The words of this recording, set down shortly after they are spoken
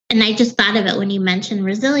And I just thought of it when you mentioned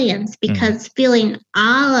resilience, because feeling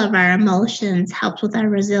all of our emotions helps with our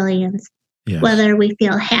resilience. Yes. Whether we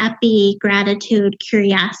feel happy, gratitude,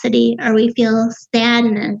 curiosity, or we feel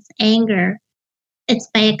sadness, anger, it's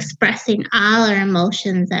by expressing all our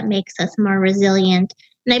emotions that makes us more resilient.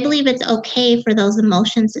 And I believe it's okay for those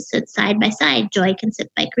emotions to sit side by side. Joy can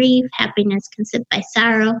sit by grief. Happiness can sit by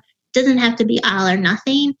sorrow. It doesn't have to be all or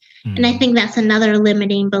nothing. And I think that's another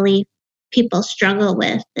limiting belief people struggle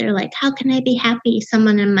with. They're like, how can I be happy?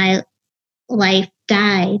 Someone in my life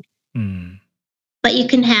died. But you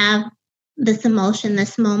can have this emotion,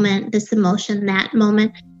 this moment, this emotion, that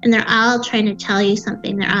moment, and they're all trying to tell you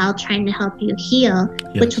something. They're all trying to help you heal,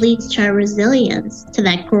 which leads to our resilience, to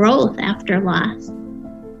that growth after loss.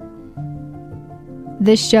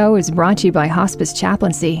 This show is brought to you by Hospice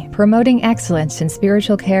Chaplaincy, promoting excellence in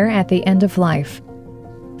spiritual care at the end of life.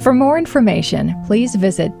 For more information, please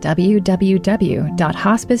visit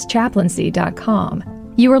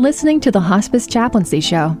www.hospicechaplaincy.com. You are listening to the Hospice Chaplaincy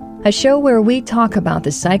Show, a show where we talk about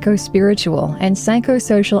the psycho-spiritual and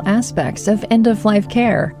psychosocial aspects of end-of-life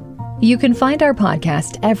care. You can find our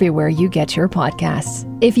podcast everywhere you get your podcasts.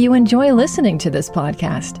 If you enjoy listening to this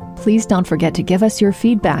podcast, please don't forget to give us your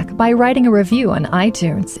feedback by writing a review on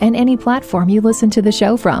iTunes and any platform you listen to the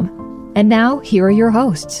show from. And now, here are your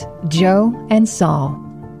hosts, Joe and Saul.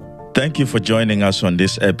 Thank you for joining us on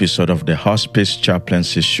this episode of the Hospice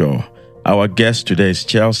Chaplaincy Show. Our guest today is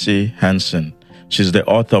Chelsea Hanson. She's the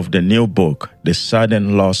author of the new book, The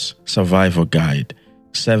Sudden Loss Survival Guide,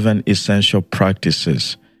 7 Essential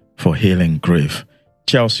Practices for Healing Grief.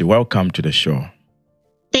 Chelsea, welcome to the show.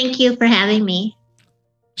 Thank you for having me.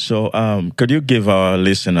 So, could you give our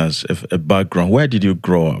listeners a background? Where did you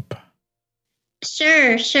grow up?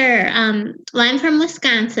 Sure. Well, I'm from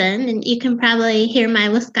Wisconsin, and you can probably hear my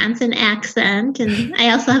Wisconsin accent. And I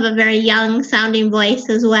also have a very young sounding voice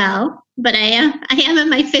as well. But I am in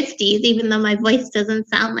my 50s, even though my voice doesn't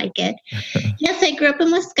sound like it. Yes, I grew up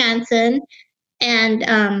in Wisconsin.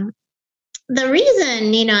 And the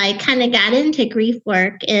reason, I kind of got into grief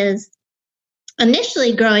work is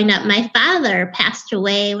initially growing up, my father passed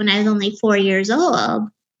away when I was only 4 years old.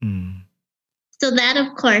 So that,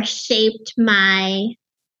 of course, shaped my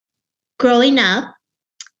growing up.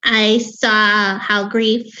 I saw how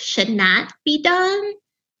grief should not be done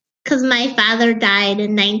because my father died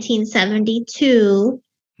in 1972.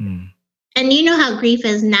 And you know how grief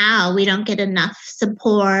is now. We don't get enough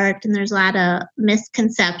support, and there's a lot of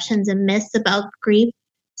misconceptions and myths about grief.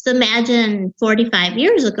 So imagine 45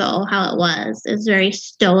 years ago how it was. It was very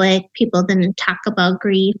stoic. People didn't talk about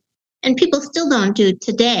grief. And people still don't do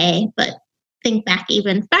today, but think back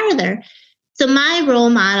even farther. So my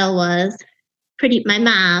role model was my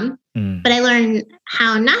mom, but I learned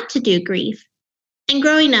how not to do grief. And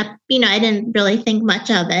growing up, I didn't really think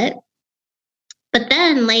much of it. But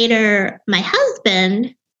then later, my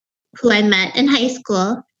husband, who I met in high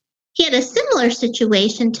school, he had a similar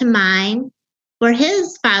situation to mine where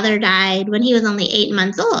his father died when he was only 8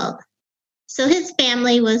 months old. So his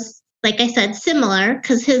family was, like I said, similar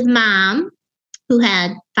because his mom, who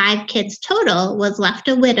had 5 kids total, was left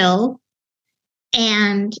a widow.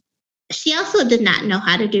 And she also did not know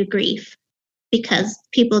how to do grief because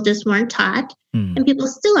people just weren't taught, and people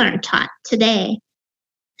still aren't taught today.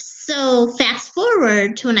 So fast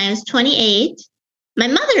forward to when I was 28, my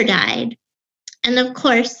mother died. And of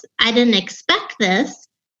course, I didn't expect this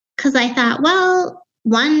because I thought, well,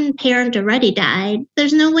 one parent already died.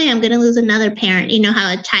 There's no way I'm going to lose another parent. You know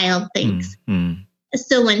how a child thinks.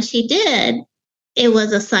 So when she did, it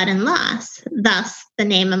was a sudden loss. Thus, the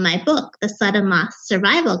name of my book, The Sudden Loss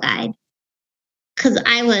Survival Guide. Because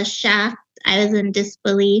I was shocked. I was in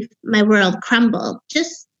disbelief. My world crumbled.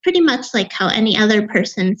 Just pretty much like how any other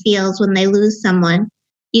person feels when they lose someone.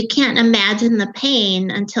 You can't imagine the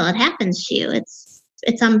pain until it happens to you. It's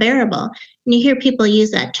unbearable. And you hear people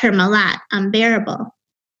use that term a lot, unbearable.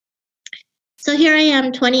 So here I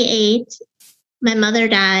am, 28. My mother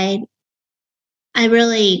died. I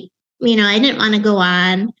really, I didn't want to go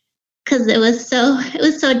on because it was so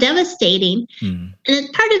devastating. And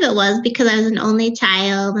part of it was because I was an only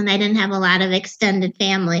child and I didn't have a lot of extended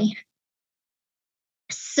family.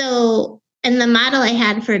 So, and the model I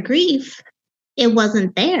had for grief, it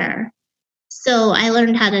wasn't there. So I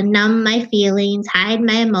learned how to numb my feelings, hide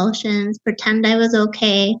my emotions, pretend I was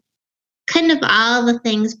okay. Kind of all the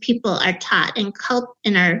things people are taught in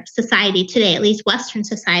our society today, at least Western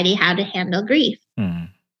society, how to handle grief.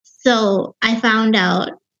 So I found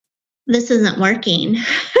out this isn't working.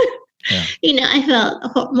 Yeah. I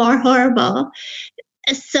felt more horrible.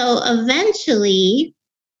 So eventually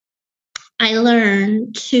I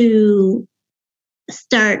learned to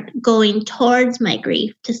start going towards my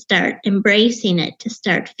grief, to start embracing it, to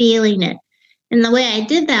start feeling it. And the way I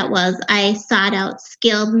did that was I sought out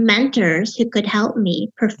skilled mentors who could help me,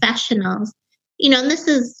 professionals. And this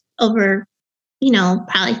is over,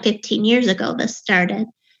 probably 15 years ago this started,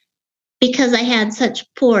 because I had such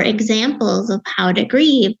poor examples of how to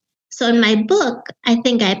grieve. So in my book,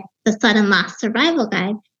 The Sudden Loss Survival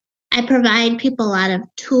Guide, I provide people a lot of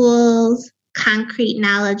tools, concrete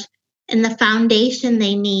knowledge, and the foundation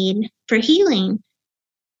they need for healing.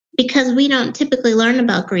 Because we don't typically learn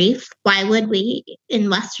about grief. Why would we? In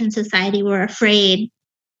Western society, we're afraid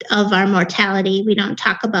of our mortality. We don't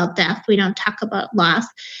talk about death. We don't talk about loss. I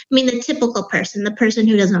mean, the typical person, the person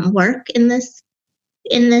who doesn't work in this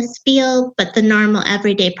field, but the normal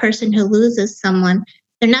everyday person who loses someone,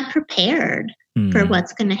 they're not prepared for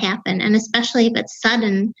what's going to happen. And especially if it's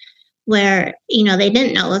sudden, where, they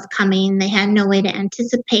didn't know it was coming. They had no way to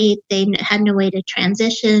anticipate. They had no way to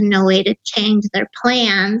transition, no way to change their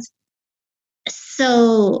plans.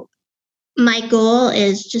 So my goal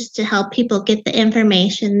is just to help people get the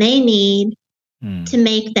information they need to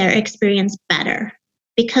make their experience better,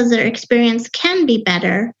 because their experience can be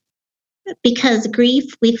better, because grief,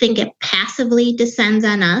 we think it passively descends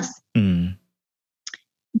on us,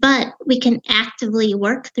 but we can actively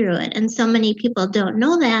work through it. And so many people don't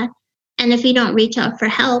know that. And if you don't reach out for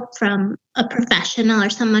help from a professional or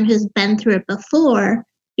someone who's been through it before,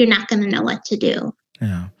 you're not going to know what to do.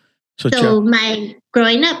 Yeah. So my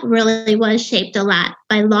growing up really was shaped a lot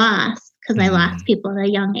by loss, because I lost people at a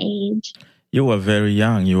young age. You were very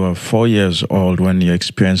young. You were 4 years old when you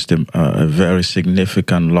experienced a very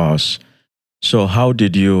significant loss. So how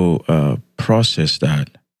did you process that?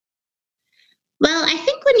 Well, I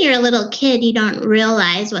think when you're a little kid, you don't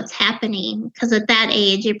realize what's happening, because at that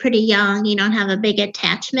age, you're pretty young. You don't have a big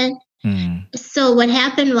attachment. So what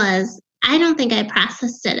happened was, I don't think I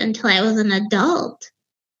processed it until I was an adult,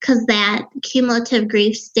 because that cumulative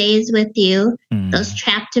grief stays with you. Those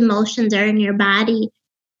trapped emotions are in your body,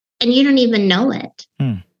 and you don't even know it.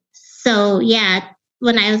 So yeah,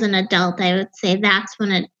 when I was an adult, I would say that's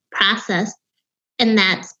when it processed. And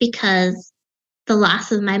that's because the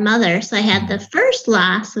loss of my mother. So I had the first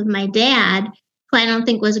loss of my dad, who I don't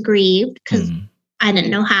think was grieved, because I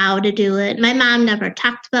didn't know how to do it. My mom never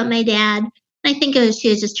talked about my dad. I think she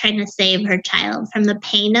was just trying to save her child from the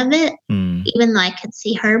pain of it, even though I could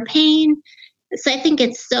see her pain. So I think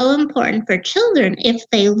it's so important for children, if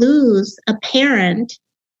they lose a parent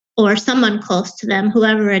or someone close to them,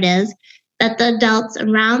 whoever it is, that the adults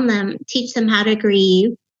around them teach them how to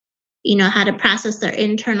grieve, how to process their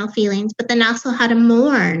internal feelings, but then also how to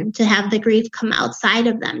mourn, to have the grief come outside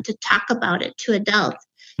of them, to talk about it to adults.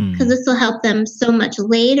 Because this will help them so much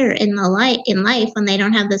later in life, when they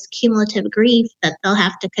don't have this cumulative grief that they'll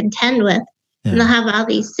have to contend with. And they'll have all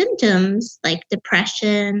these symptoms like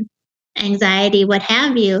depression, anxiety, what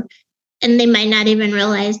have you, and they might not even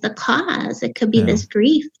realize the cause. It could be this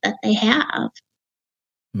grief that they have.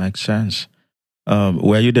 Makes sense.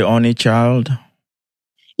 Were you the only child?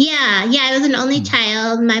 Yeah, I was an only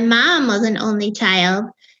child. My mom was an only child.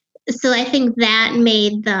 So I think that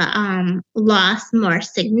made the loss more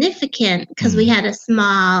significant, because we had a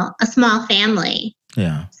small family.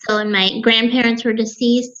 Yeah. So and my grandparents were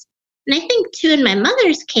deceased, and I think too in my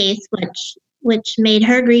mother's case, which made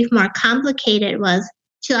her grief more complicated, was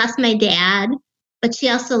she lost my dad, but she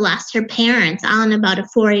also lost her parents all in about a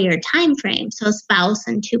 4-year time frame. So a spouse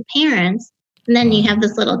and 2 parents, and then you have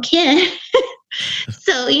this little kid.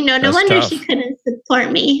 So no That's wonder tough. she couldn't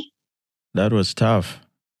support me. That was tough.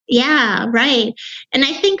 Yeah, right. And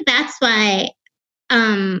I think that's why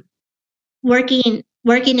working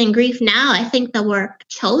in grief now, I think the work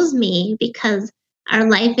chose me, because our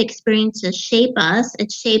life experiences shape us.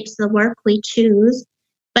 It shapes the work we choose.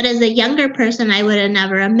 But as a younger person, I would have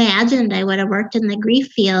never imagined I would have worked in the grief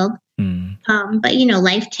field. But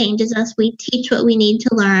life changes us. We teach what we need to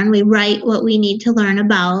learn. We write what we need to learn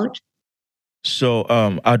about. So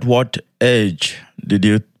at what age did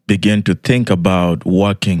you begin to think about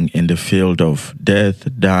working in the field of death,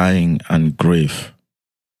 dying, and grief?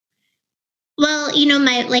 Well,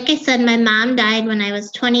 like I said, my mom died when I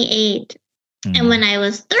was 28. And when I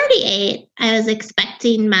was 38, I was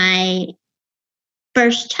expecting my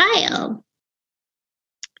first child.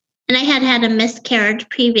 And I had a miscarriage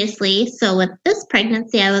previously. So with this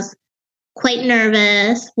pregnancy, I was quite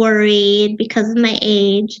nervous, worried because of my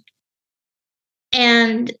age.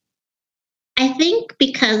 And I think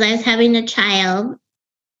because I was having a child,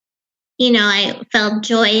 I felt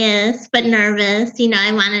joyous but nervous.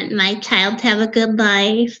 I wanted my child to have a good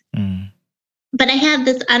life. But I had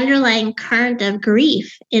this underlying current of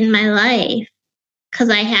grief in my life. because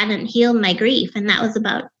I hadn't healed my grief. And that was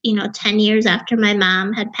about, 10 years after my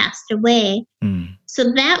mom had passed away.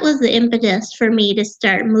 So that was the impetus for me to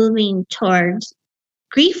start moving towards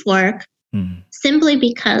grief work, simply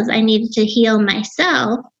because I needed to heal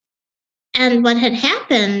myself. And what had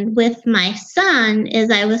happened with my son is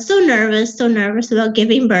I was so nervous about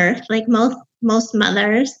giving birth, like most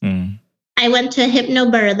mothers. I went to a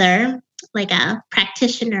hypnobirther, like a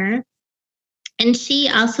practitioner, and she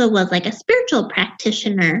also was like a spiritual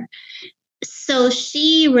practitioner. So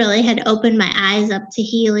she really had opened my eyes up to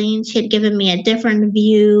healing. She had given me a different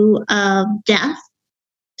view of death.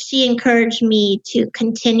 She encouraged me to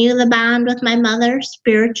continue the bond with my mother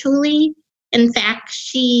spiritually. In fact,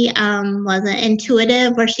 she was an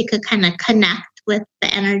intuitive where she could kind of connect with the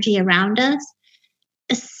energy around us.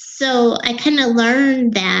 So I kind of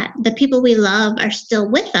learned that the people we love are still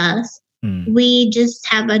with us. We just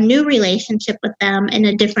have a new relationship with them in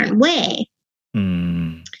a different way.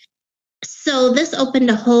 So this opened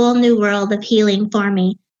a whole new world of healing for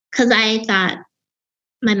me, because I thought,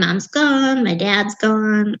 my mom's gone, my dad's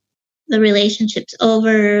gone, the relationship's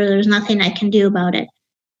over, there's nothing I can do about it.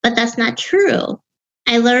 But that's not true.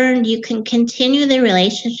 I learned you can continue the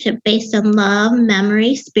relationship based on love,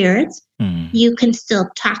 memory, spirits. You can still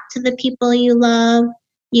talk to the people you love.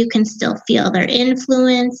 You can still feel their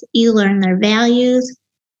influence. You learn their values.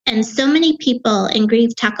 And so many people in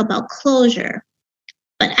grief talk about closure.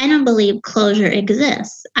 But I don't believe closure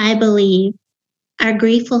exists. I believe our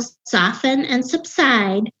grief will soften and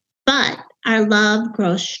subside, but our love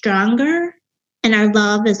grows stronger, and our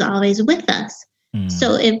love is always with us.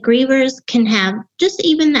 So if grievers can have just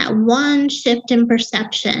even that one shift in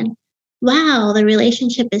perception, wow, the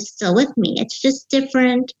relationship is still with me. It's just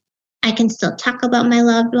different. I can still talk about my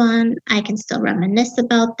loved one. I can still reminisce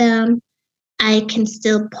about them. I can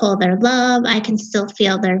still pull their love. I can still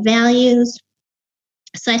feel their values.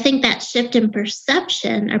 So I think that shift in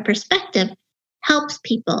perception or perspective helps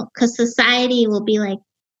people, because society will be like,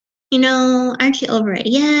 aren't you over it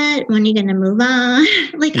yet? When are you going to move on?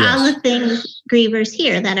 Like all the things grievers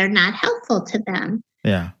hear that are not helpful to them.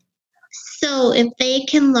 Yeah. So if they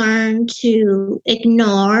can learn to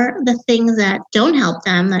ignore the things that don't help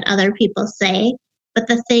them that other people say, but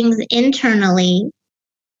the things internally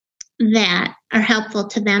that are helpful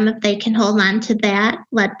to them, if they can hold on to that,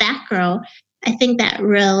 let that grow, I think that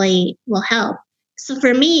really will help. So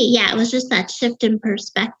for me, it was just that shift in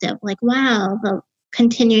perspective. Like, wow, the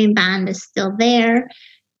continuing bond is still there.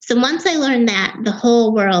 So once I learned that, the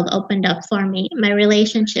whole world opened up for me. My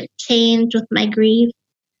relationship changed with my grief.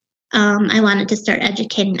 I wanted to start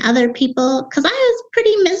educating other people, because I was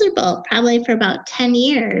pretty miserable, probably for about 10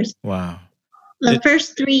 years. Wow. The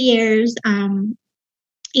first 3 years,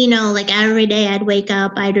 like every day I'd wake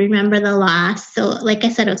up, I'd remember the loss. So like I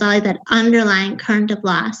said, it was always that underlying current of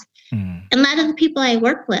loss. And a lot of the people I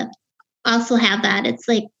work with also have that. It's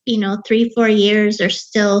like, 3-4 years are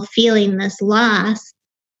still feeling this loss.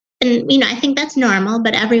 And, I think that's normal,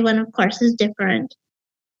 but everyone, of course, is different.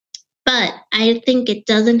 But I think it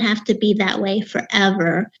doesn't have to be that way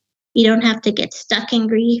forever. You don't have to get stuck in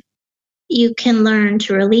grief. You can learn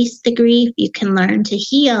to release the grief. You can learn to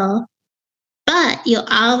heal. But you'll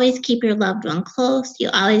always keep your loved one close.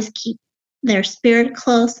 You'll always keep their spirit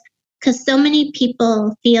close. Because so many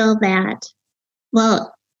people feel that,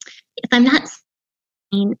 well, if I'm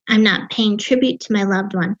not paying tribute to my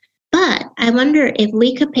loved one. But I wonder if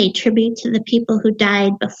we could pay tribute to the people who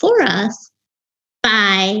died before us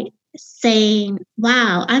by saying,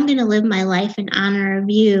 wow, I'm going to live my life in honor of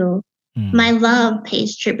you. My love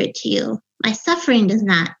pays tribute to you. My suffering does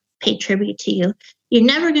not pay tribute to you. You're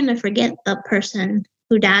never going to forget the person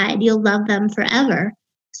who died. You'll love them forever.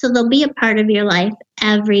 So they'll be a part of your life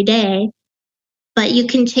every day. But you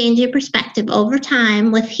can change your perspective over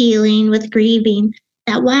time with healing, with grieving,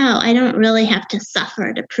 that, wow, I don't really have to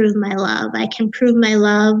suffer to prove my love. I can prove my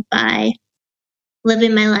love by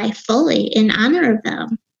living my life fully in honor of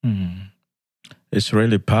them. It's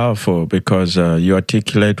really powerful, because you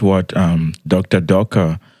articulate what Dr.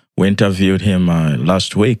 Docker, we interviewed him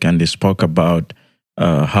last week, and he spoke about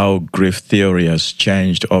how grief theory has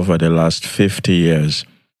changed over the last 50 years.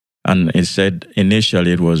 And he said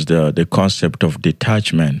initially it was the concept of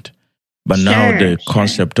detachment, but now the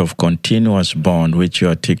concept of continuous bond, which you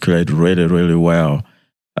articulate really, really well.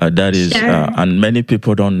 That is, and many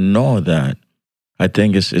people don't know that. I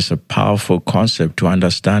think it's a powerful concept to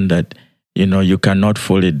understand that, you cannot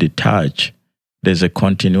fully detach. There's a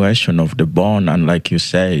continuation of the bond, and like you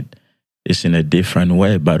said, it's in a different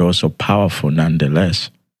way, but also powerful nonetheless.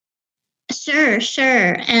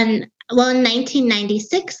 Sure. And well, in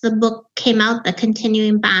 1996, the book came out, The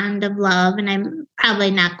Continuing Bond of Love, and I'm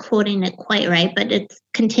probably not quoting it quite right, but it's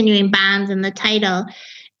Continuing Bonds in the title.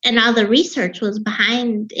 And all the research was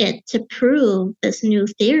behind it to prove this new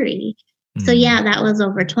theory. So yeah, that was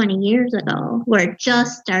over 20 years ago where it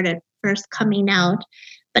just started first coming out.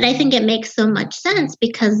 But I think it makes so much sense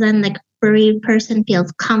because then the bereaved person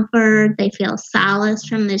feels comfort, they feel solace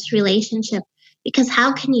from this relationship. Because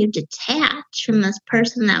how can you detach from this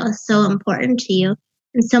person that was so important to you?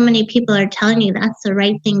 And so many people are telling you that's the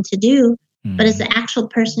right thing to do. But as the actual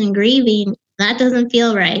person grieving, that doesn't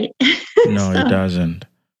feel right. No, it doesn't.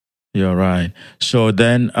 You're right. So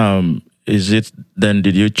then,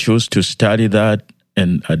 did you choose to study that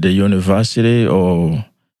at the university, or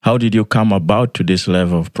how did you come about to this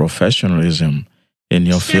level of professionalism in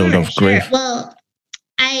your field of grief? Well,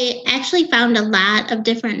 I actually found a lot of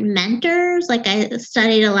different mentors. Like I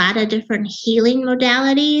studied a lot of different healing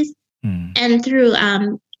modalities, and through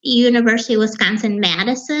University of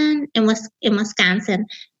Wisconsin-Madison in Wisconsin,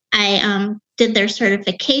 I did their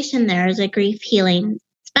certification there as a grief healing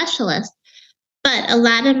specialist. But a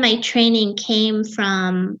lot of my training came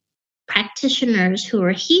from practitioners who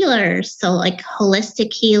were healers. So like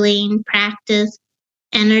holistic healing practice,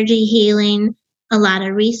 energy healing, a lot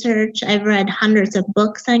of research. I've read hundreds of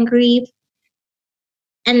books on grief.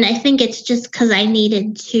 And I think it's just because I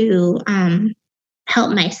needed to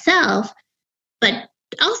help myself. But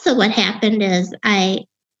also what happened is I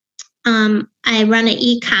run an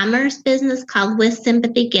e-commerce business called With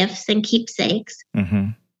Sympathy Gifts and Keepsakes.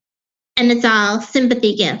 And it's all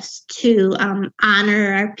sympathy gifts to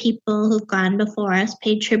honor our people who've gone before us,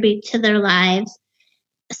 pay tribute to their lives.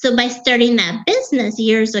 So by starting that business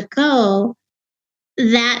years ago,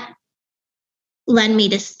 that led me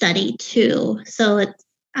to study too. So it's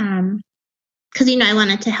because, I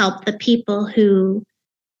wanted to help the people who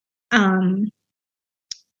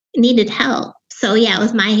needed help. So yeah, it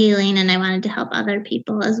was my healing and I wanted to help other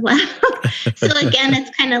people as well. So again,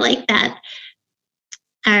 it's kind of like that.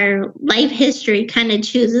 Our life history kind of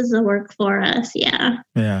chooses the work for us. Yeah.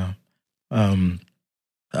 Yeah.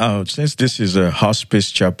 Since this is a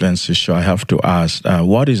hospice chaplaincy show, I have to ask,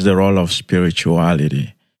 what is the role of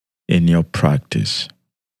spirituality in your practice?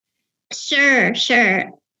 Sure.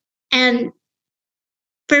 And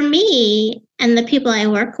for me and the people I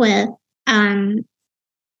work with,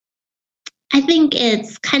 I think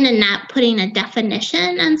it's kind of not putting a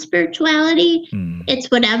definition on spirituality.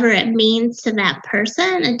 It's whatever it means to that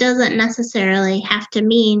person. It doesn't necessarily have to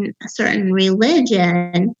mean a certain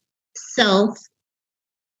religion. So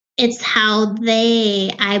it's how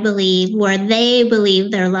I believe, where they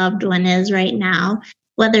believe their loved one is right now,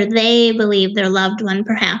 whether they believe their loved one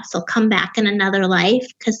perhaps will come back in another life,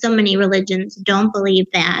 because so many religions don't believe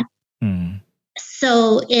that.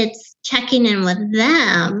 So it's checking in with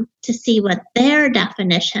them to see what their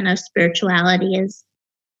definition of spirituality is.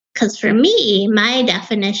 Because for me, my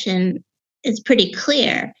definition is pretty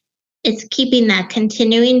clear. It's keeping that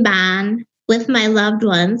continuing bond with my loved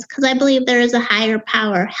ones, because I believe there is a higher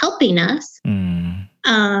power helping us.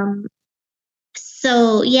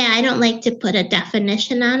 So yeah, I don't like to put a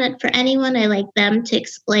definition on it for anyone. I like them to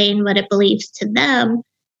explain what it believes to them,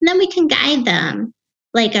 and then we can guide them.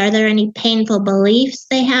 Like, are there any painful beliefs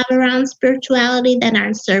they have around spirituality that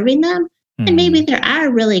aren't serving them? And maybe there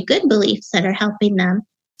are really good beliefs that are helping them.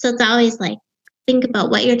 So it's always like, think about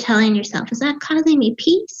what you're telling yourself. Is that causing me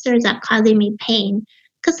peace or is that causing me pain?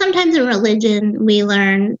 Because sometimes in religion, we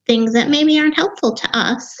learn things that maybe aren't helpful to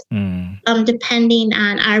us, depending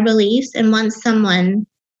on our beliefs. And once someone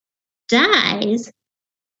dies,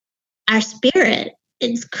 our spirit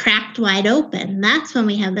is cracked wide open. That's when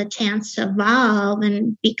we have the chance to evolve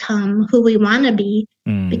and become who we want to be,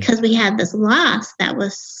 because we had this loss that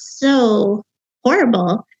was so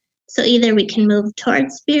horrible. So either we can move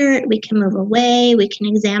towards spirit, we can move away, we can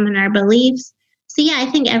examine our beliefs. So yeah, I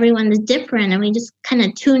think everyone is different, and we just kind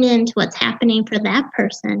of tune in to what's happening for that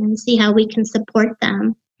person and see how we can support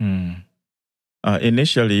them.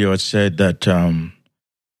 Initially, you had said that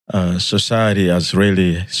society has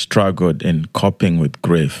really struggled in coping with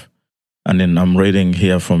grief. And then I'm reading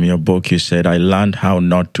here from your book, you said, I learned how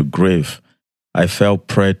not to grieve. I fell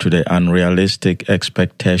prey to the unrealistic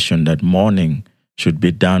expectation that mourning should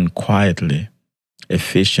be done quietly,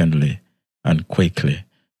 efficiently, and quickly.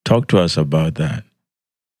 Talk to us about that.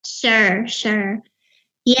 Sure.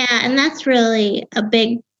 Yeah, and that's really a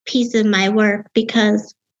big piece of my work,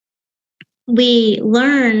 because we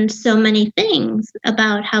learn so many things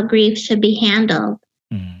about how grief should be handled.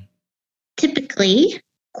 Typically,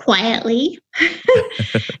 quietly.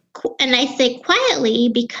 And I say quietly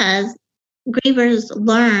because grievers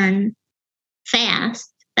learn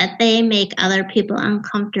fast that they make other people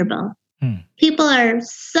uncomfortable. Hmm. People are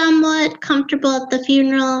somewhat comfortable at the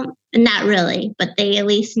funeral, not really, but they at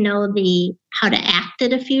least know how to act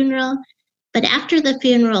at a funeral. But after the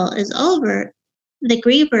funeral is over, the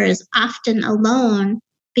griever is often alone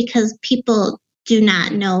because people do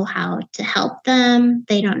not know how to help them.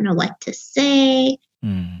 They don't know what to say.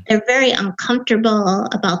 They're very uncomfortable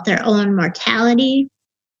about their own mortality.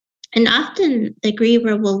 And often the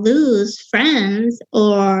griever will lose friends,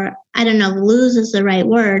 or I don't know if lose is the right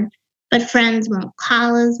word, but friends won't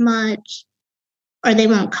call as much or they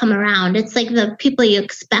won't come around. It's like the people you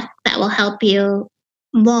expect that will help you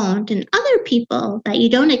won't, and other people that you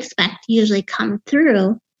don't expect usually come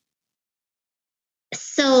through.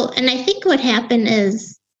 So, and I think what happened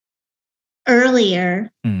is earlier,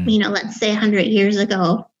 let's say 100 years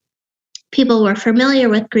ago, people were familiar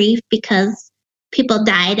with grief because people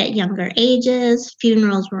died at younger ages,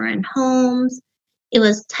 funerals were in homes, it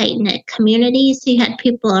was tight-knit communities, so you had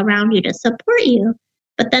people around you to support you.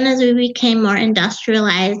 But then as we became more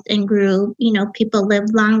industrialized and grew, people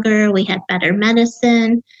lived longer, we had better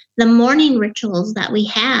medicine, the mourning rituals that we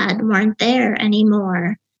had weren't there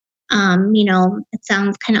anymore. It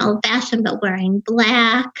sounds kind of old-fashioned, but wearing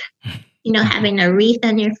black, having a wreath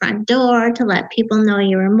on your front door to let people know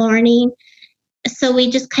you were mourning. So we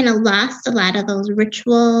just kind of lost a lot of those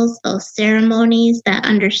rituals, those ceremonies, that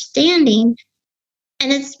understanding.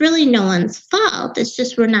 And it's really no one's fault. It's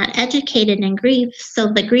just we're not educated in grief. So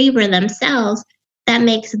the griever themselves, that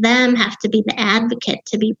makes them have to be the advocate,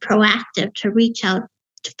 to be proactive, to reach out,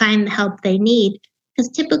 to find the help they need. Because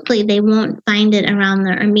typically they won't find it around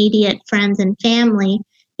their immediate friends and family,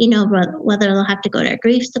 whether they'll have to go to a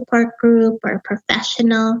grief support group or a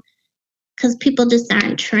professional, because people just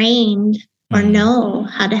aren't trained or know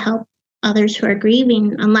how to help others who are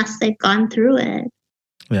grieving unless they've gone through it.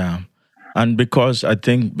 Yeah. And because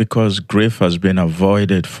grief has been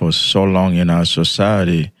avoided for so long in our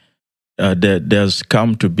society, there's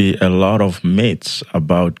come to be a lot of myths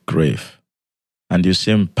about grief. And you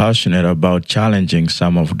seem passionate about challenging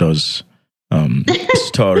some of those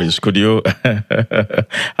stories. Could you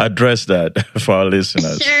address that for our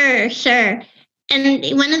listeners? Sure.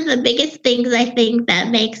 And one of the biggest things I think that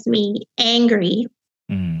makes me angry,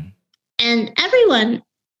 and everyone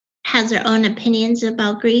has their own opinions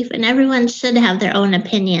about grief, and everyone should have their own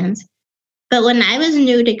opinions. But when I was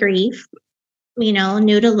new to grief,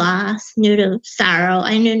 new to loss, new to sorrow,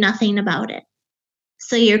 I knew nothing about it.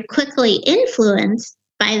 So you're quickly influenced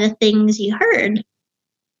by the things you heard.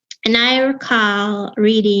 And I recall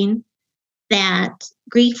reading that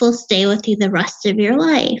grief will stay with you the rest of your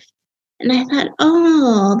life. And I thought,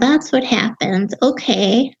 oh, that's what happens.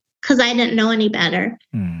 Okay. Because I didn't know any better.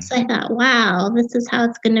 So I thought, wow, this is how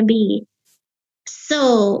it's going to be.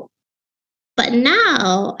 So, but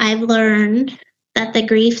now I've learned that the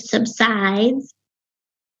grief subsides.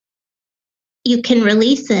 You can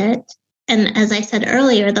release it. And as I said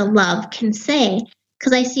earlier, the love can say,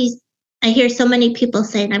 because I hear so many people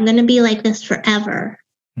saying, I'm going to be like this forever.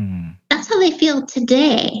 That's how they feel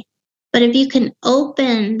today. But if you can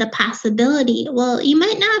open the possibility, well, you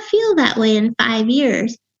might not feel that way in 5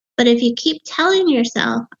 years. But if you keep telling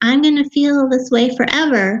yourself, I'm going to feel this way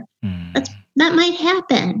forever, that might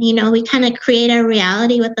happen. We kind of create our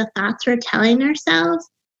reality with the thoughts we're telling ourselves.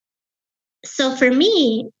 So for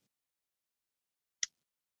me,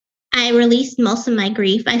 I released most of my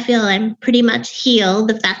grief. I feel I'm pretty much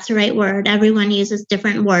healed, if that's the right word. Everyone uses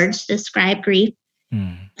different words to describe grief.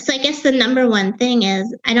 So I guess the number one thing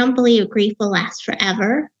is I don't believe grief will last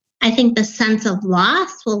forever. I think the sense of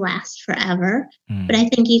loss will last forever, but I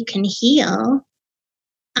think you can heal.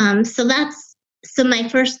 So my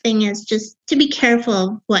first thing is just to be careful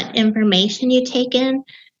of what information you take in,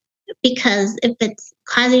 because if it's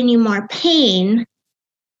causing you more pain,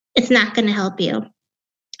 it's not going to help you.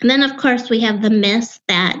 And then, of course, we have the myth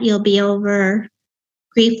that you'll be over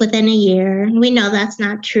grief within a year. We know that's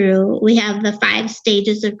not true. We have the 5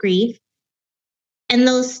 stages of grief. And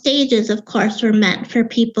those stages, of course, were meant for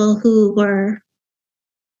people who were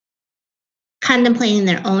contemplating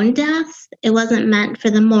their own deaths. It wasn't meant for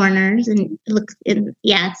the mourners. And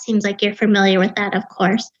it seems like you're familiar with that, of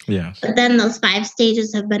course. Yes. But then those 5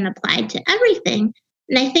 stages have been applied to everything.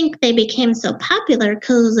 And I think they became so popular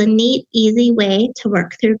because it was a neat, easy way to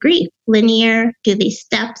work through grief. Linear, do these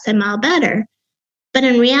steps, I'm all better. But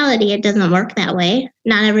in reality, it doesn't work that way.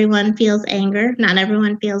 Not everyone feels anger. Not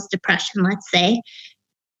everyone feels depression, let's say.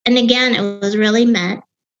 And again, it was really meant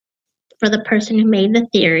for the person who made the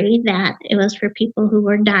theory that it was for people who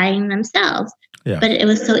were dying themselves. Yeah. But it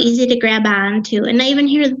was so easy to grab on to. And I even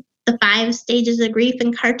hear the 5 stages of grief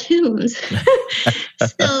in cartoons.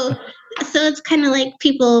 So it's kind of like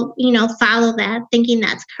people, follow that thinking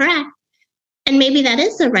that's correct. And maybe that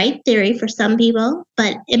is the right theory for some people,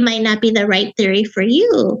 but it might not be the right theory for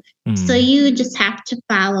you. So you just have to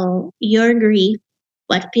follow your grief,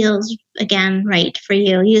 what feels, again, right for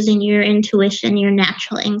you, using your intuition, your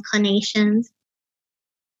natural inclinations.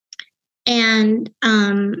 And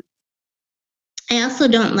I also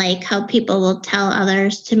don't like how people will tell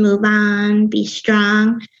others to move on, be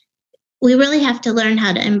strong. We really have to learn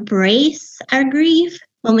how to embrace our grief.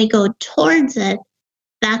 When we go towards it,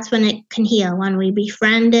 that's when it can heal. When we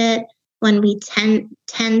befriend it, when we tend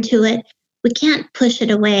to it, we can't push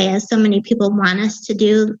it away as so many people want us to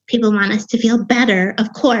do. People want us to feel better,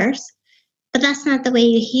 of course, but that's not the way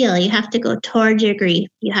you heal. You have to go towards your grief.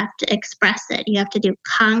 You have to express it. You have to do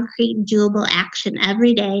concrete, doable action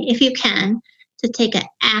every day, if you can, to take an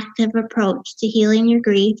active approach to healing your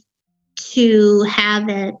grief, to have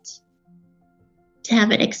it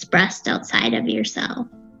expressed outside of yourself.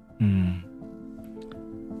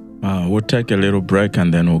 We'll take a little break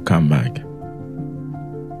and then we'll come back.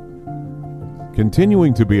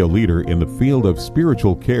 Continuing to be a leader in the field of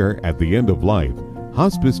spiritual care at the end of life,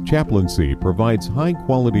 Hospice Chaplaincy provides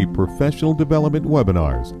high-quality professional development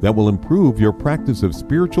webinars that will improve your practice of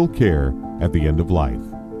spiritual care at the end of life.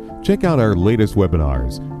 Check out our latest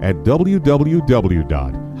webinars at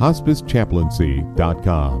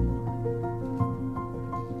www.hospicechaplaincy.com.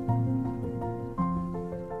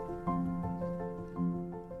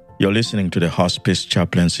 You're listening to the Hospice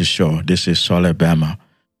Chaplaincy Show. This is Sol Obama.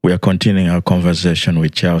 We are continuing our conversation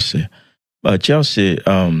with Chelsea. Chelsea,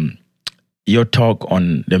 your talk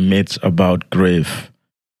on the myths about grief.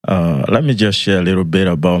 Let me just share a little bit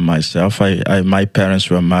about myself. My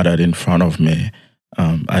parents were murdered in front of me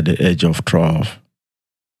at the age of 12.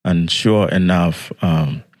 And sure enough,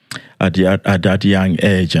 at that young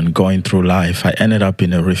age and going through life, I ended up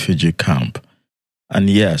in a refugee camp.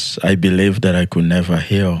 And yes, I believed that I could never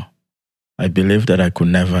heal. I believed that I could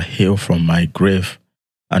never heal from my grief.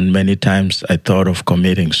 And many times I thought of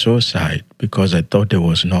committing suicide because I thought there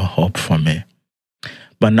was no hope for me.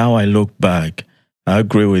 But now I look back, I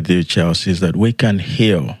agree with you, Chelsea, that we can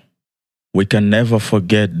heal. We can never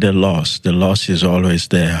forget the loss. The loss is always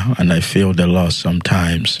there, and I feel the loss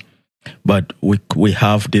sometimes. But we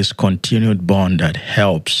have this continued bond that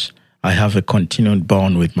helps. I have a continued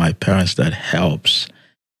bond with my parents that helps.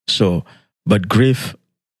 But grief,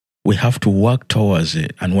 we have to work towards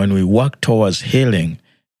it. And when we work towards healing,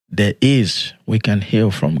 we can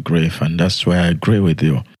heal from grief. And that's why I agree with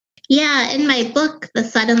you. Yeah, in my book, The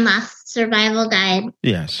Sudden Loss Survival Guide,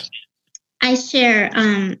 yes, I share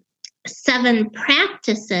 7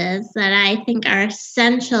 practices that I think are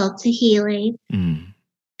essential to healing. And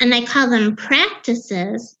I call them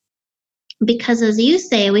practices because, as you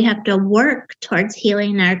say, we have to work towards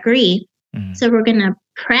healing our grief. So we're going to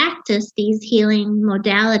practice these healing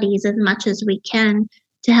modalities as much as we can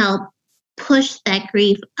to help push that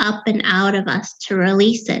grief up and out of us, to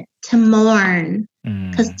release it, to mourn,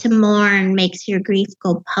 because to mourn makes your grief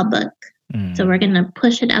go public. So we're going to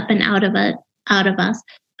push it up and out of us.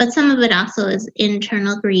 But some of it also is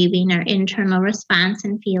internal grieving or internal response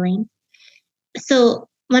and feeling. So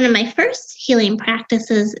one of my first healing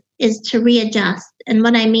practices is to readjust. And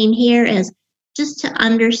what I mean here is just to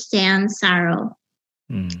understand sorrow,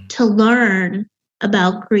 to learn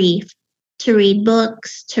about grief, to read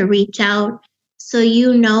books, to reach out, so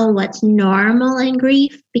you know what's normal in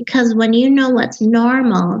grief. Because when you know what's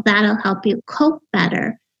normal, that'll help you cope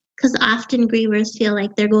better. Because often grievers feel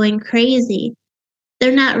like they're going crazy.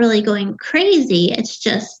 They're not really going crazy. It's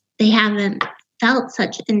just they haven't felt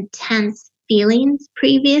such intense feelings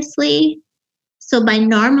previously. So by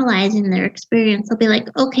normalizing their experience, they'll be like,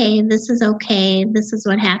 okay. This is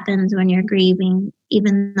what happens when you're grieving,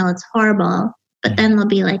 even though it's horrible. But then they'll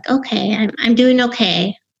be like, okay, I'm doing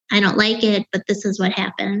okay. I don't like it, but this is what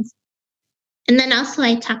happens. And then also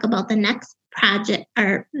I talk about the next project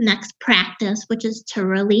or next practice, which is to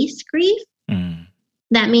release grief.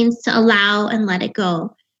 That means to allow and let it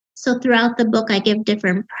go. So throughout the book, I give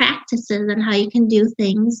different practices on how you can do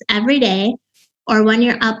things every day or when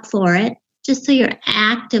you're up for it, just so you're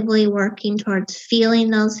actively working towards feeling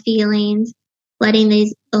those feelings,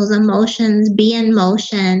 letting those emotions be in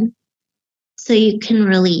motion so you can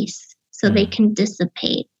release, so they can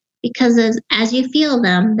dissipate. Because as you feel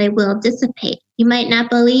them, they will dissipate. You might not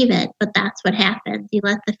believe it, but that's what happens. You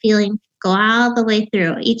let the feeling go all the way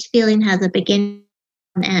through. Each feeling has a beginning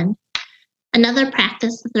and end. Another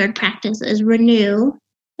practice, the third practice, is renew.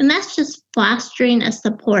 And that's just fostering a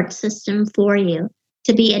support system for you.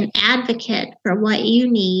 to be an advocate for what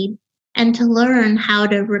you need, and to learn how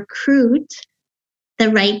to recruit the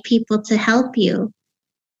right people to help you.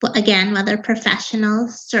 Again, whether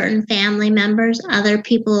professionals, certain family members, other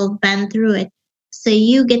people who've been through it. So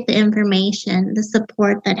you get the information, the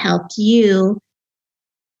support that helps you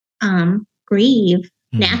grieve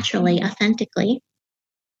naturally, authentically.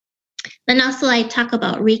 Then also I talk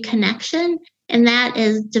about reconnection, and that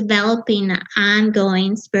is developing an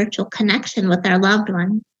ongoing spiritual connection with our loved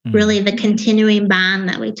one, really the continuing bond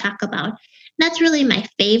that we talk about. And that's really my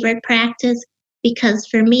favorite practice, because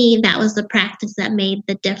for me, that was the practice that made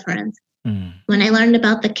the difference. When I learned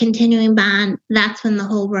about the continuing bond, that's when the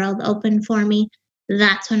whole world opened for me.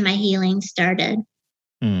 That's when my healing started.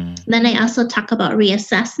 Then I also talk about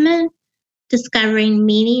reassessment, discovering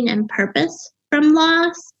meaning and purpose from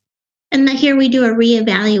loss. And here we do a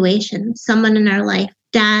reevaluation. Someone in our life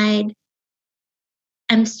died.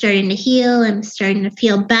 I'm starting to heal. I'm starting to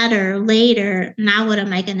feel better later. Now what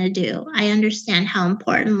am I going to do? I understand how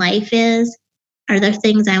important life is. Are there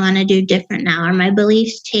things I want to do different now? Are my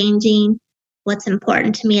beliefs changing? What's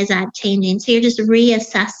important to me, is that changing? So you're just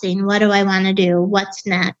reassessing, what do I want to do? What's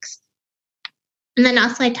next? And then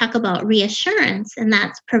also I talk about reassurance, and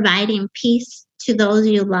that's providing peace to those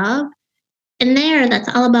you love. And there, that's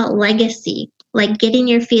all about legacy, like getting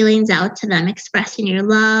your feelings out to them, expressing your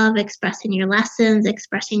love, expressing your lessons,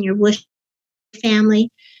 expressing your wish for your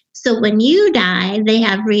family. So when you die, they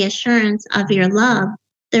have reassurance of your love.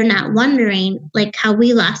 They're not wondering, like how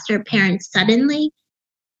we lost our parents suddenly.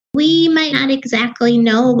 We might not exactly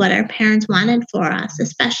know what our parents wanted for us,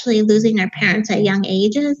 especially losing our parents at young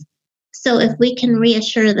ages. So if we can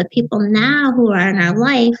reassure the people now who are in our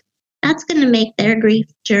life, that's going to make their grief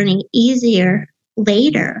journey easier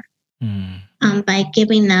later by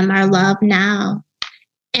giving them our love now.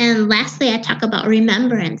 And lastly, I talk about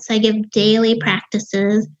remembrance. I give daily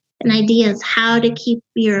practices and ideas how to keep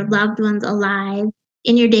your loved ones alive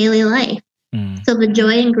in your daily life. So the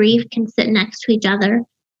joy and grief can sit next to each other.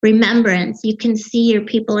 Remembrance, you can see your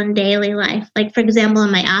people in daily life. Like, for example,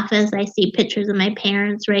 in my office, I see pictures of my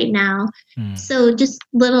parents right now. So just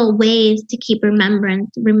little ways to keep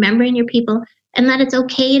remembering your people, and that it's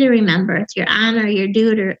okay to remember. It's your honor, your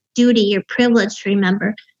duty, your privilege to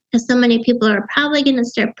remember. Because so many people are probably going to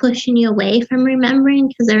start pushing you away from remembering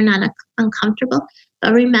because they're not uncomfortable.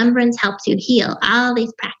 But remembrance helps you heal. All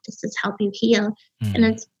these practices help you heal. And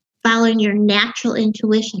it's following your natural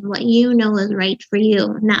intuition, what you know is right for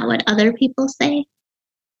you, not what other people say.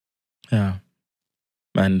 Yeah.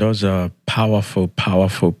 And those are powerful,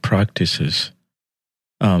 powerful practices.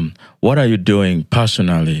 What are you doing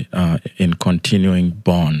personally in continuing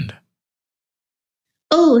bond?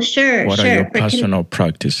 Oh, sure. What are your personal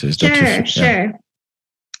practices? Sure.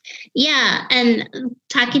 Yeah. And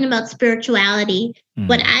talking about spirituality,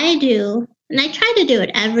 what I do, and I try to do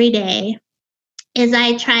it every day, is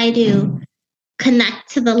I try to connect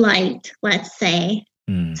to the light, let's say.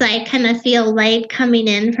 So I kind of feel light coming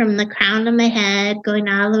in from the crown of my head, going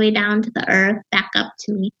all the way down to the earth, back up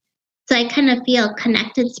to me. So I kind of feel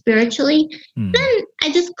connected spiritually. Then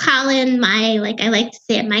I just call in my, like I like to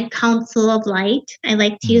say it, my council of light. I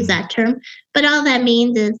like to use that term. But all that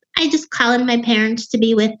means is I just call in my parents to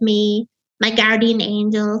be with me, my guardian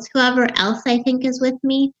angels, whoever else I think is with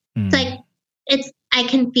me. So I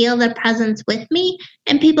can feel their presence with me.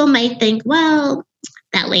 And people might think, well,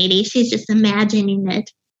 that lady, she's just imagining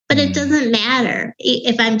it. But it doesn't matter.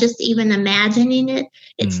 If I'm just even imagining it,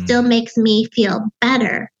 it still makes me feel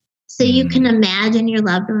better. So you can imagine your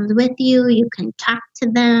loved ones with you. You can talk to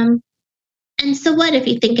them. And so what if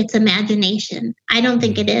you think it's imagination? I don't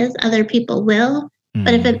think it is. Other people will.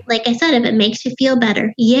 But if it, like I said, if it makes you feel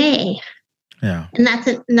better, yay. Yeah. And that's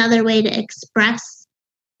another way to express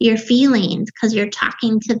your feelings, because you're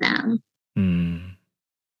talking to them.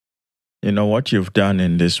 You know, what you've done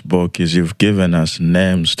in this book is you've given us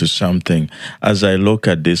names to something. As I look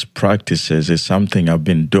at these practices, it's something I've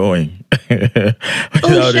been doing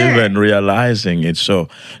without even realizing it. So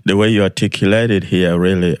the way you articulate it here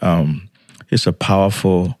really is a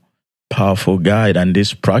powerful, powerful guide. And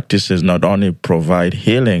these practices not only provide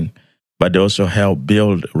healing, but they also help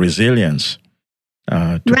build resilience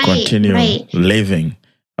to continue living,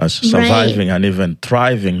 surviving, and even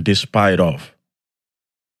thriving despite of.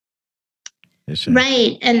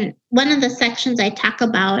 Right. And one of the sections I talk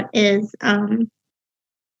about is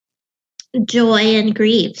joy and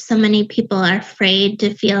grief. So many people are afraid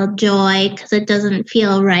to feel joy because it doesn't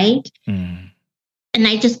feel right. And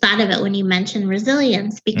I just thought of it when you mentioned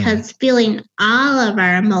resilience, because feeling all of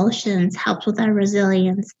our emotions helps with our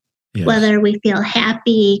resilience. Yes. Whether we feel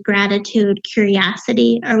happy, gratitude,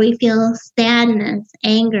 curiosity, or we feel sadness,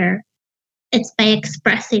 anger. It's by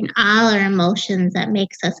expressing all our emotions that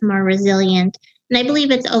makes us more resilient. And I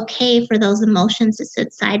believe it's okay for those emotions to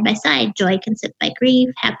sit side by side. Joy can sit by grief,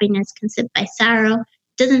 happiness can sit by sorrow.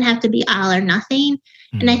 It doesn't have to be all or nothing.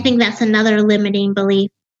 And I think that's another limiting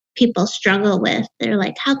belief people struggle with. They're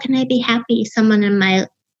like, how can I be happy? Someone in my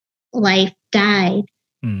life died.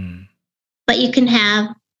 But you can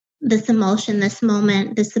have this emotion, this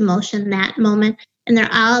moment, this emotion, that moment. And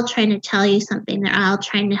they're all trying to tell you something. They're all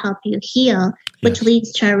trying to help you heal, which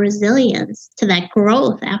leads to our resilience, to that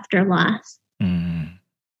growth after loss. And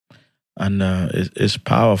it's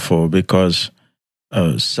powerful because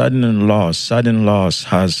sudden loss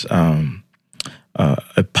has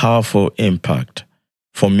a powerful impact.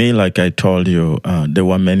 For me, like I told you, there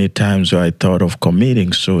were many times where I thought of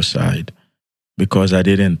committing suicide because I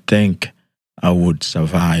didn't think I would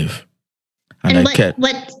survive. And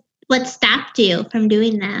what stopped you from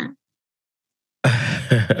doing that?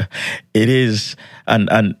 It is,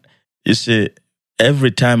 and you see,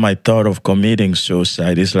 every time I thought of committing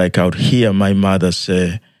suicide, it's like I would hear my mother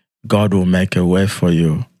say, God will make a way for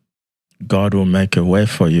you. God will make a way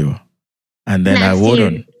for you. And then I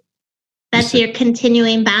wouldn't. That's your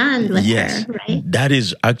continuing bond with her, right? That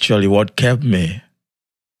is actually what kept me.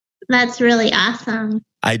 That's really awesome.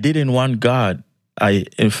 I didn't want God.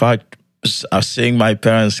 In fact, seeing my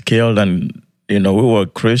parents killed, and we were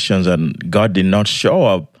Christians, and God did not show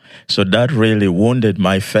up. So that really wounded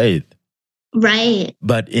my faith. Right.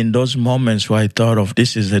 But in those moments where I thought of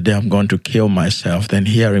this is the day I'm going to kill myself, then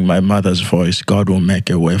hearing my mother's voice, God will make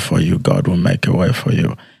a way for you. God will make a way for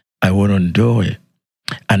you. I wouldn't do it.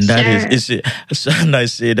 And that is, and I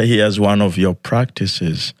say that here as one of your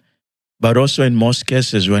practices. But also in most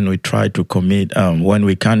cases, when we try to commit, when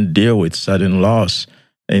we can't deal with sudden loss,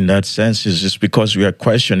 in that sense, it's just because we are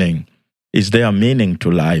questioning, is there a meaning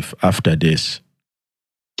to life after this?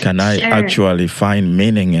 Can I actually find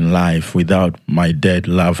meaning in life without my dead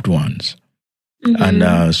loved ones?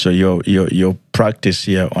 And so your practice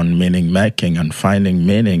here on meaning making and finding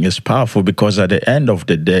meaning is powerful because at the end of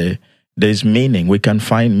the day, there's meaning. We can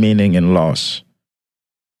find meaning in loss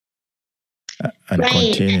and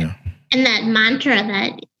continue. And that mantra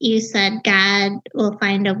that you said, God will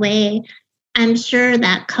find a way, I'm sure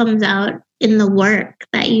that comes out in the work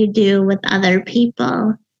that you do with other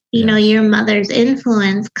people. You know, your mother's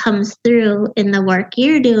influence comes through in the work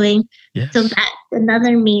you're doing. Yes. So that's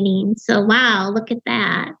another meaning. So, wow, look at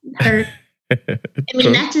that.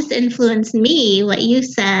 That just influenced me, what you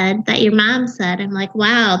said, that your mom said. I'm like,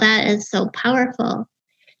 wow, that is so powerful.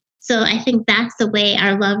 So I think that's the way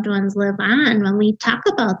our loved ones live on when we talk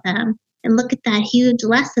about them. And look at that huge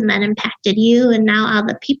lesson that impacted you and now all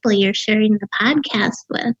the people you're sharing the podcast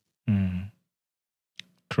with.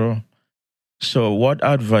 True. So what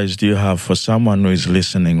advice do you have for someone who is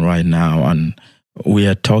listening right now? And we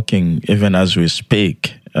are talking, even as we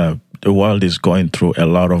speak, the world is going through a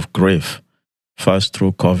lot of grief. First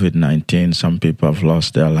through COVID-19, some people have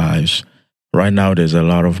lost their lives. Right now, there's a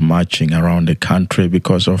lot of marching around the country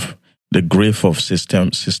because of the grief of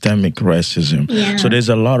systemic racism. Yeah. So there's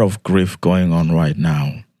a lot of grief going on right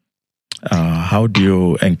now. How do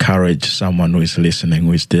you encourage someone who is listening,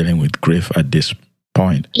 who is dealing with grief at this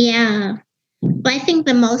point? Yeah. Well, I think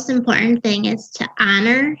the most important thing is to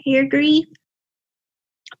honor your grief.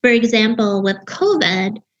 For example, with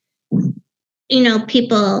COVID,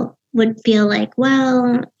 people would feel like,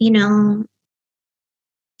 well,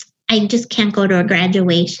 I just can't go to a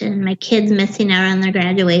graduation. My kid's missing out on their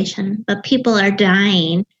graduation, but people are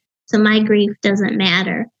dying. So my grief doesn't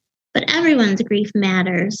matter. But everyone's grief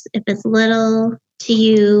matters. If it's little to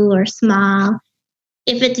you or small,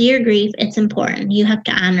 if it's your grief, it's important. You have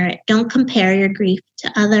to honor it. Don't compare your grief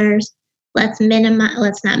to others. Let's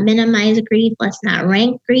not minimize grief. Let's not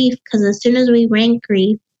rank grief, because as soon as we rank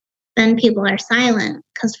grief, then people are silent.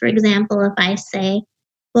 Because, for example, if I say,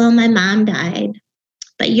 well, my mom died,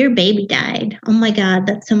 but your baby died. Oh my God,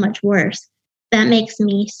 that's so much worse. That makes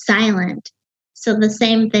me silent. So the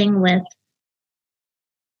same thing with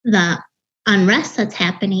the unrest that's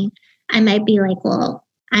happening. I might be like, well,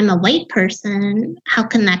 I'm a white person. How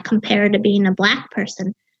can that compare to being a Black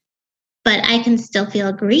person? But I can still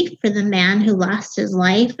feel grief for the man who lost his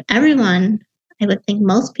life. Everyone, I would think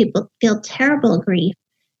most people feel terrible grief.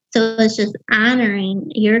 So it's just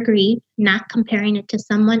honoring your grief, not comparing it to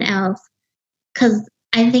someone else. Because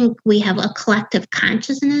I think we have a collective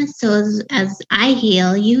consciousness. So as I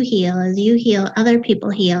heal, you heal. As you heal, other people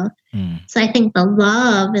heal. So I think the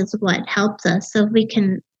love is what helps us. So if we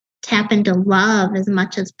can tap into love as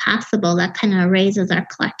much as possible. That kind of raises our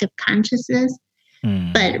collective consciousness.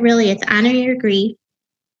 But really, it's honor your grief,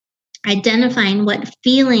 identifying what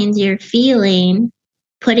feelings you're feeling,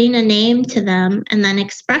 putting a name to them, and then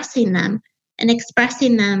expressing them. And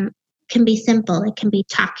expressing them can be simple. It can be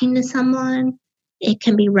talking to someone. It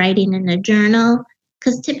can be writing in a journal,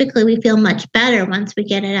 because typically we feel much better once we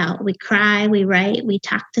get it out. We cry, we write, we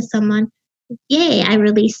talk to someone. Yay, I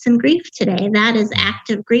released some grief today. That is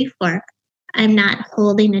active grief work. I'm not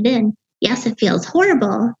holding it in. Yes, it feels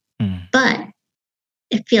horrible, but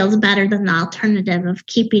it feels better than the alternative of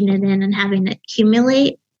keeping it in and having it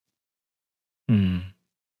accumulate.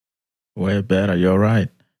 Way better. You're right.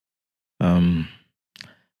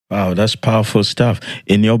 Wow, that's powerful stuff.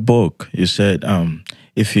 In your book, you said,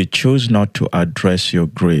 if you choose not to address your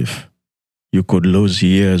grief, you could lose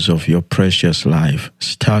years of your precious life,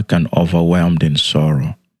 stuck and overwhelmed in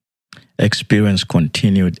sorrow. Experience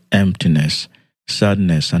continued emptiness,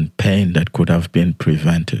 sadness, and pain that could have been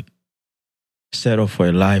prevented. Settle for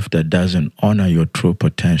a life that doesn't honor your true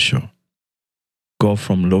potential. Go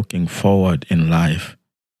from looking forward in life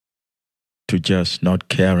to just not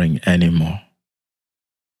caring anymore.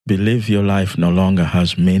 Believe your life no longer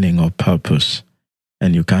has meaning or purpose,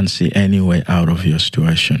 and you can't see any way out of your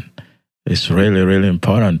situation. It's really, really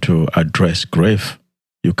important to address grief.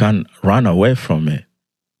 You can't run away from it.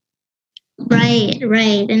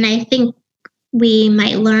 Right. And I think we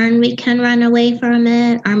might learn we can run away from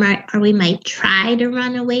it, or we might try to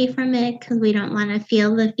run away from it because we don't want to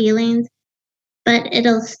feel the feelings. But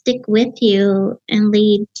it'll stick with you and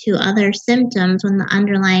lead to other symptoms when the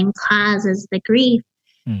underlying cause is the grief.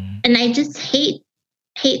 And I just hate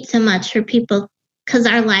so much for people, because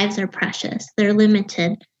our lives are precious. They're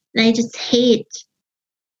limited. And I just hate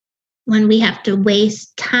when we have to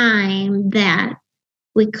waste time that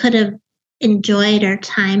we could have enjoyed our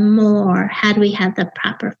time more had we had the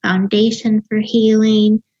proper foundation for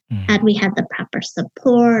healing, had we had the proper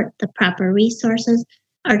support, the proper resources,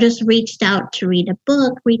 or just reached out to read a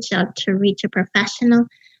book, reached out to reach a professional.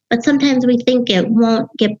 But sometimes we think it won't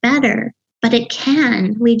get better, but it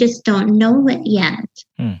can. We just don't know it yet.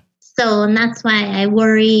 So, and that's why I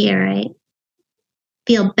worry, or I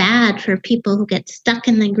feel bad for people who get stuck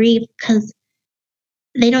in the grief, because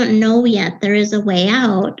they don't know yet there is a way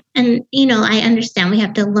out. And, I understand we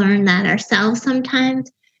have to learn that ourselves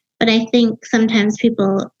sometimes, but I think sometimes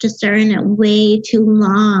people just are in it way too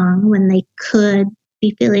long when they could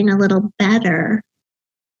be feeling a little better.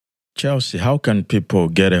 Chelsea, how can people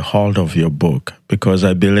get a hold of your book? Because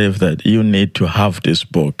I believe that you need to have this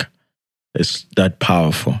book. It's that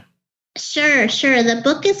powerful. Sure. The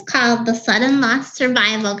book is called The Sudden Loss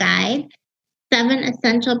Survival Guide, 7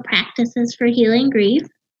 Essential Practices for Healing Grief.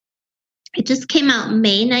 It just came out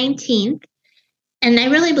May 19th, and I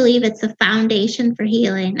really believe it's a foundation for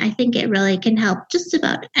healing. I think it really can help just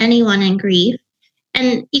about anyone in grief,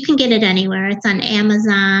 and you can get it anywhere. It's on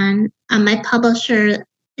Amazon. My publisher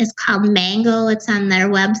is called Mango. It's on their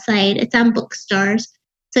website. It's on bookstores.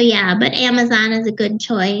 So yeah, but Amazon is a good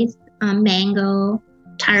choice. Mango,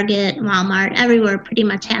 Target, Walmart, everywhere pretty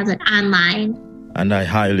much has it online. And I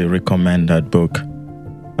highly recommend that book.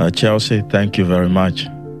 Chelsea, thank you very much.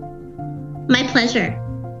 My pleasure.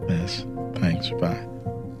 Yes, thanks. Bye.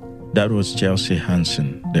 That was Chelsea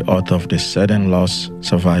Hanson, the author of the Sudden Loss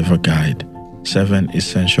Survivor Guide, 7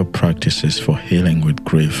 Essential Practices for Healing with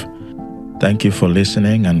Grief. Thank you for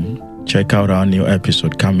listening, and check out our new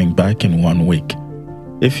episode coming back in 1 week.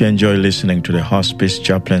 If you enjoy listening to the Hospice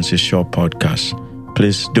Chaplaincy Show podcast,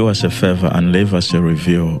 please do us a favor and leave us a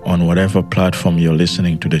review on whatever platform you're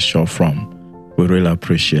listening to the show from. We really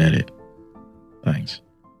appreciate it. Thanks.